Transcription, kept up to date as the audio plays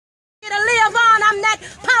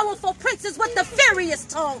Powerful princes with the furious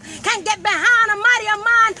tongue. Can't get behind a mightier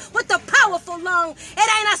mind with the powerful lung. It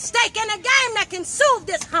ain't a stake in the game that can soothe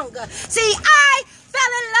this hunger. See, I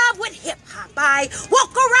fell in love with hip-hop. I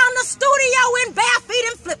walk around the studio in bare feet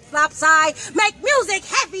and flip-flops. I make music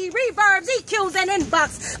heavy, reverbs, EQs, and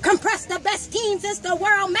inbox. Compress the best team since the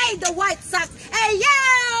world made the White Sox. Hey,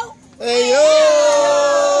 yo! Hey, yo!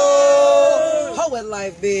 Poet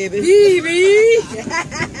life, baby.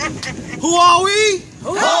 Who are we?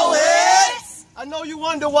 Poets! I know you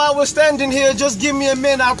wonder why we're standing here. Just give me a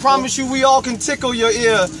minute. I promise you we all can tickle your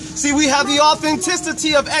ear. See, we have the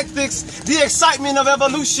authenticity of ethics, the excitement of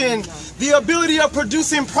evolution, the ability of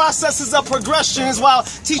producing processes of progressions while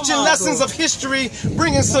teaching lessons of history,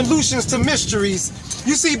 bringing solutions to mysteries.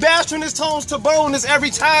 You see, bashfulness tones to bonus every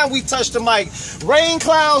time we touch the mic. Rain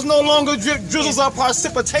clouds no longer drizzles or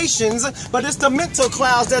precipitations, but it's the mental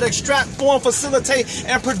clouds that extract, form, facilitate,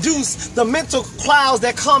 and produce the mental clouds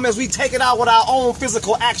that come as we take it out with our own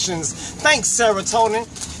physical actions. Thanks, serotonin.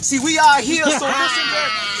 See, we are here,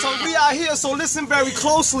 so listen very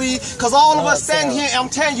closely, because all of us standing here, I'm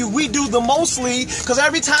telling you, we do the mostly, because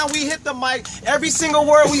every time we hit the mic, every single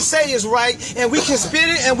word we say is right, and we can spit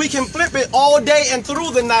it and we can flip it all day and through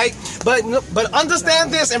the night. But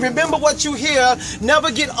understand this and remember what you hear. Never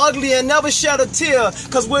get ugly and never shed a tear,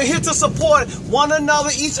 because we're here to support one another,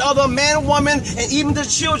 each other, man, woman, and even the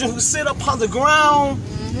children who sit upon the ground.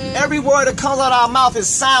 Every word that comes out of our mouth is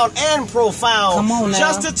sound and profound. Come on now.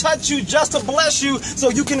 Just to touch you, just to bless you, so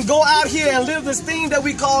you can go out here and live this thing that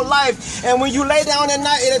we call life. And when you lay down at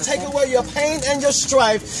night, it'll take away your pain and your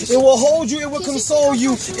strife. It will hold you, it will console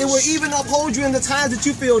you, it will even uphold you in the times that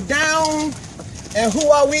you feel down. And who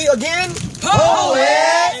are we again?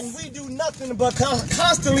 Poets! And we do nothing but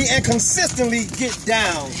constantly and consistently get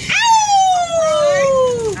down.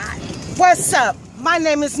 What's up? My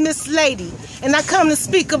name is Miss Lady, and I come to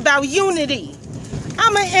speak about unity.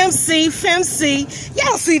 I'm an MC, FemC.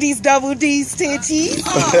 Y'all see these double D's, titties?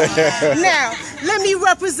 Now, let me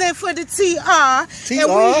represent for the TR.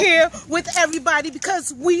 And we're here with everybody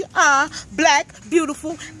because we are black,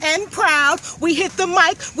 beautiful, and proud. We hit the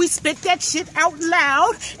mic, we spit that shit out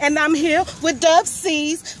loud. And I'm here with Dub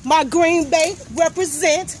C's, my Green Bay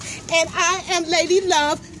represent. And I am Lady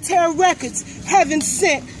Love, Terror Records, Heaven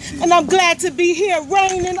Sent. And I'm glad to be here,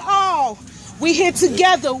 rain and all. We here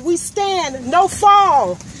together, we stand, no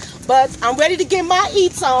fall. But I'm ready to get my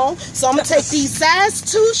eats on, so I'm gonna take these size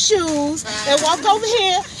 2 shoes and walk over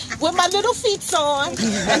here with my little feet on,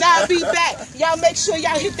 and I'll be back. Y'all make sure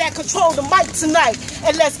y'all hit that control the mic tonight,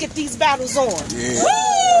 and let's get these battles on. Yeah.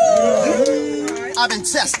 Woo! I've been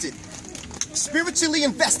tested, spiritually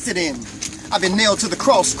invested in. I've been nailed to the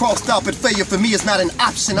cross, crossed out, but failure for me is not an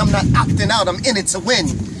option. I'm not opting out, I'm in it to win.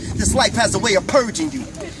 This life has a way of purging you,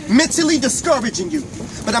 mentally discouraging you.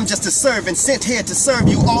 But I'm just a servant sent here to serve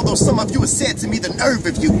you, although some of you have said to me the nerve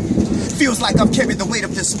of you. Feels like I've carried the weight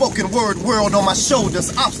of this spoken word world on my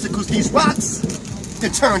shoulders. Obstacles, these rocks, they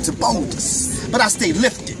turn to boulders. But I stay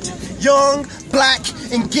lifted, young, black,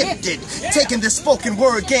 and gifted. Taking this spoken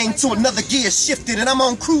word game to another gear shifted, and I'm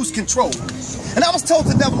on cruise control. And I was told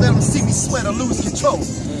to never let them see me sweat or lose control.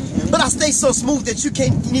 But I stay so smooth that you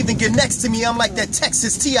can't even get next to me. I'm like that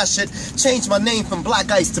Texas T. I should change my name from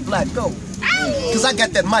Black Ice to Black Gold. Cause I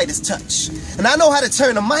got that Midas touch. And I know how to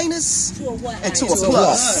turn a minus into a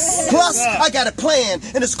plus. Plus, I got a plan.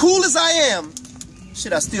 And as cool as I am,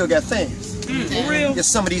 shit, I still got fans. For real? Yeah,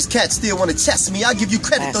 some of these cats still want to test me. I give you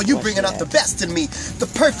credit though, you bringing out the best in me. The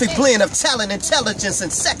perfect blend of talent, intelligence,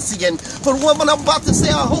 and sexy. And for the one I'm about to say,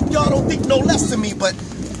 I hope y'all don't think no less of me. But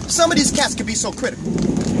some of these cats can be so critical.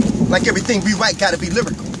 Like everything we write gotta be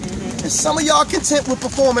lyrical. And some of y'all content with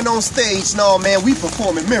performing on stage. No, man, we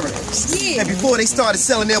performing miracles. Yeah. And before they started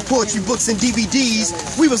selling their poetry books and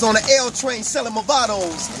DVDs, we was on the L train selling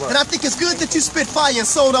Movados. Right. And I think it's good that you spit fire and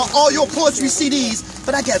sold out all your poetry CDs,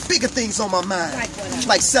 but I got bigger things on my mind.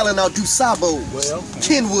 Like selling out Dusabos,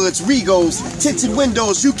 Kenwoods, Regos, tinted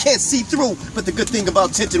windows you can't see through. But the good thing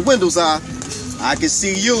about tinted windows are, I can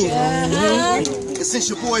see you. And since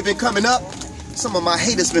your boy been coming up, some of my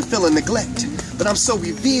haters been feeling neglect. But I'm so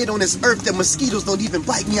revered on this earth that mosquitoes don't even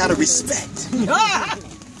bite me out of respect.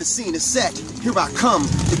 The scene is set, here I come,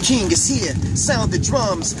 the king is here. Sound the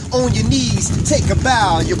drums, on your knees, take a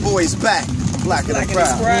bow, your boy's back. Black and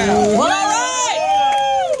proud.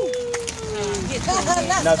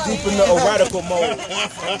 Now deep in the radical mode.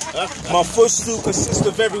 My footstool consists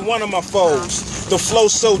of every one of my foes. The flow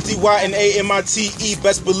so D-Y-N-A-M-I-T-E.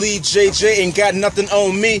 Best believe JJ ain't got nothing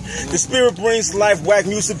on me. The spirit brings life, whack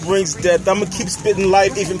music brings death. I'ma keep spitting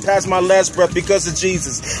life even past my last breath because of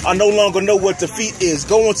Jesus. I no longer know what defeat is.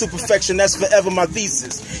 Going to perfection, that's forever my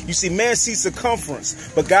thesis. You see, man sees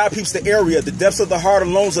circumference, but God peeps the area. The depths of the heart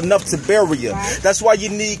alone's enough to bury you. That's why you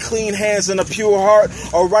need clean hands and a pure heart.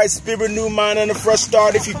 A right spirit, new mind, and a fresh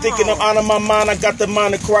start. If you're thinking of honor my mind, I got the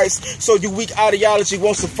mind of Christ. So your weak ideology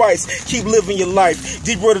won't suffice. Keep living your life,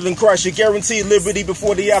 deep rooted in Christ. You're guaranteed liberty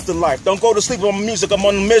before the afterlife. Don't go to sleep on my music, I'm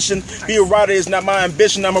on a mission. Be a writer is not my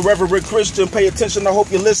ambition. I'm a reverend Christian. Pay attention, I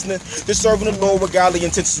hope you're listening. Just serving the Lord with godly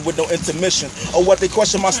intentions with no intermission. Or what they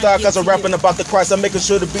question my style cause I'm rapping about the Christ. I'm making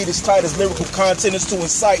sure the beat is tight as lyrical content is to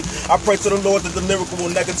incite. I pray to the Lord that the lyrical will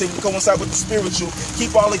negatively coincide with the spiritual.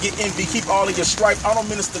 Keep all of your envy, keep all of your strife. I don't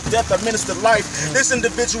minister death, I minister life. This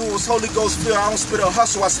individual was Holy Ghost filled. I don't spit a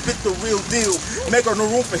hustle, I spit the real deal. Make no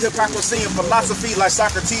room for hypocrisy and philosophy like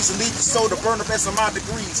Socrates and leave the soul to burn up SMI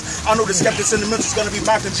degrees. I know the skeptics in the mental is gonna be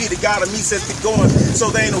Michael G. The God of me says keep going, so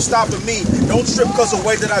they ain't no stopping me. Don't trip cause the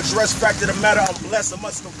way that I dress. Fact of the matter, I'm blessed. I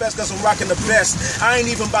must confess cause I'm rocking the best. I ain't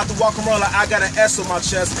even about to walk around like I got an S on my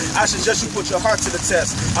chest. I suggest you put your heart to the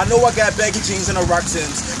test. I know I got baggy jeans and I rock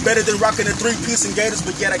Timbs. Better than rocking a 3-piece and gators,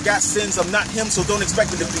 but yet I got sins. I'm not him, so don't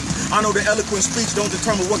expect it to be. I know the eloquent speech don't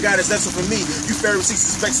determine what God is answering for me. You Pharisees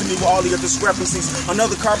suspecting me with all of your discrepancies.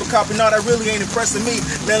 Another carbon copy, no, that really ain't impressing me.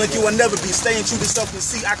 Man like you, I'll never be. Staying true to self and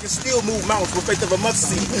see. I can still move mountains with faith of a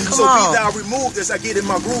mustard seed. So be thou removed as I get in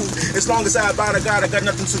my groove. As long as I abide to God, I got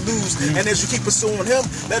nothing to lose. And as you keep pursuing him,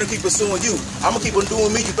 let him keep pursuing you. I'ma keep on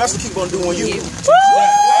doing me, you best to keep on doing you.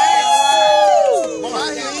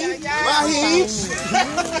 Raheem.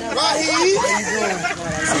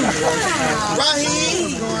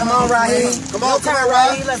 Come on, Raheem. Come on,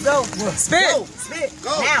 Raheem. Let's go. Spit. Go.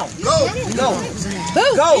 Go. Now. Go. Go.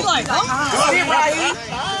 Go. Spit, Raheem.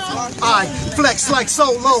 I flex like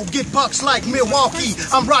Solo, get bucks like Milwaukee.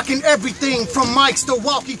 I'm rocking everything from mics to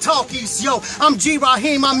walkie-talkies. Yo, I'm G.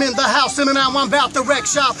 Raheem, I'm in the house and now I'm about to wreck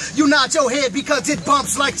shop. You nod your head because it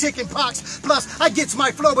bumps like chicken pox. Plus, I gets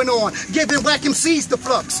my flowing on, giving black MCs the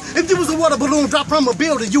flux. If there was a water balloon dropped from a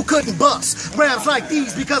building, you couldn't bust. Rams like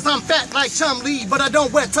these because I'm fat like Chum Lee, but I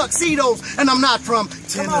don't wear tuxedos and I'm not from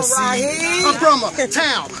Tennessee. I'm from a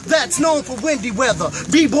town that's known for windy weather.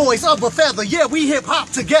 B-boys of a feather, yeah, we hip-hop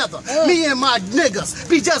together. Me and my niggas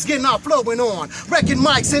be just getting our flowing on. Wrecking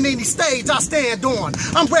mics in any stage I stand on.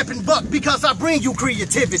 I'm repping Buck because I bring you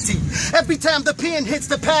creativity. Every time the pen hits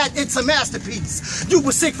the pad, it's a masterpiece. You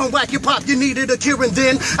were sick from whack hip-hop, you needed a cure, and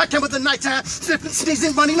then I came with the nighttime, slipping,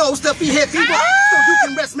 sneezing, runny nose, stuffy head fever. So you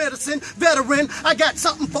can rest medicine, veteran. I got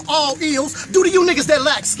something for all ills. Do to you niggas that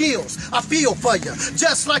lack skills. I feel for you,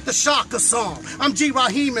 just like the Shaka song. I'm G.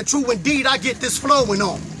 Raheem, and true indeed, I get this flowing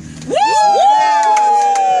on. Woo!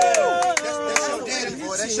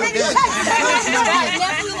 That's your daddy, boy. That's your daddy.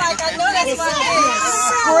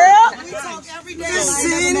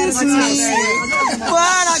 Listen to me.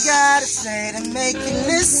 What I gotta say to make you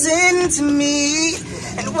listen to me.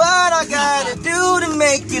 And what I gotta do to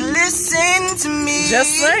make you listen to me.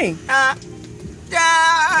 Just sing. Da,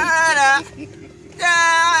 da,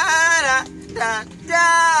 da, da, da.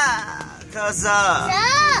 Cause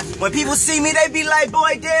when people see me, they be like,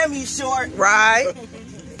 boy, damn, you short. Right.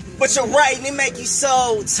 But you're right, and it make you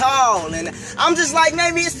so tall. And I'm just like,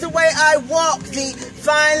 maybe it's the way I walk, the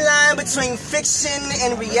fine line between fiction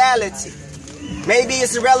and reality. Maybe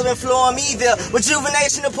it's the relevant flow on me, the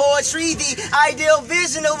rejuvenation of poetry, the ideal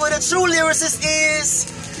vision of what a true lyricist is.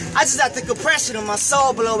 I just have the compression of my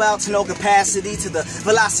soul blow out to no capacity, to the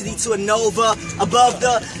velocity to a nova above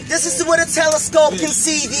the distance to what a telescope can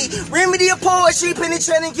see. The remedy of poetry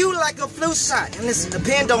penetrating you like a flu shot. And listen, the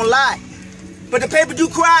pen don't lie, but the paper do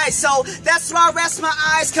cry, so that's why I rest my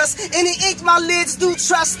eyes, cause in the ink my lids do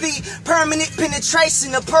trust the permanent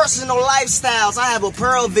penetration of personal lifestyles. I have a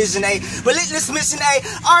pearl vision, a relentless mission, a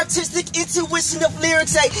artistic intuition of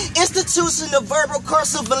lyrics, a institution of verbal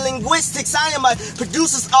cursive and linguistics. I am a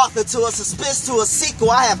producer's author to a suspense to a sequel.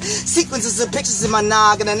 I have sequences of pictures in my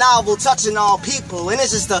noggin, a novel touching all people, and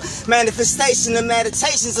it's just a manifestation of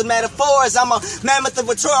meditations and metaphors. I'm a mammoth of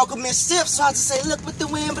rhetorical mischief, so I just say, look what the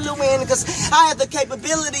wind blew in, cause I I have the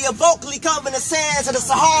capability of vocally covering the sands of the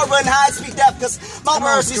Sahara in high-speed depth, because my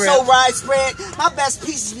words be so widespread. My best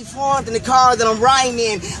pieces be formed in the car that I'm riding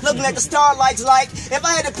in, looking at the starlights like, if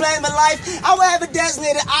I had to plan my life, I would have a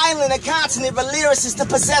designated island, a continent, of lyricists to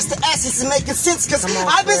possess the essence and making sense, because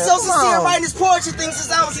I've been so sincere writing this poetry thing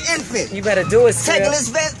since I was an infant. You better do it,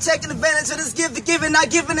 taking advantage of this gift, giving,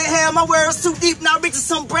 not giving a hell. My words too deep, not reaching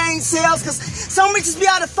some brain cells, because some reaches be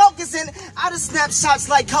out of focus, and I just snapshots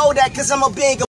like Kodak, because I'm a being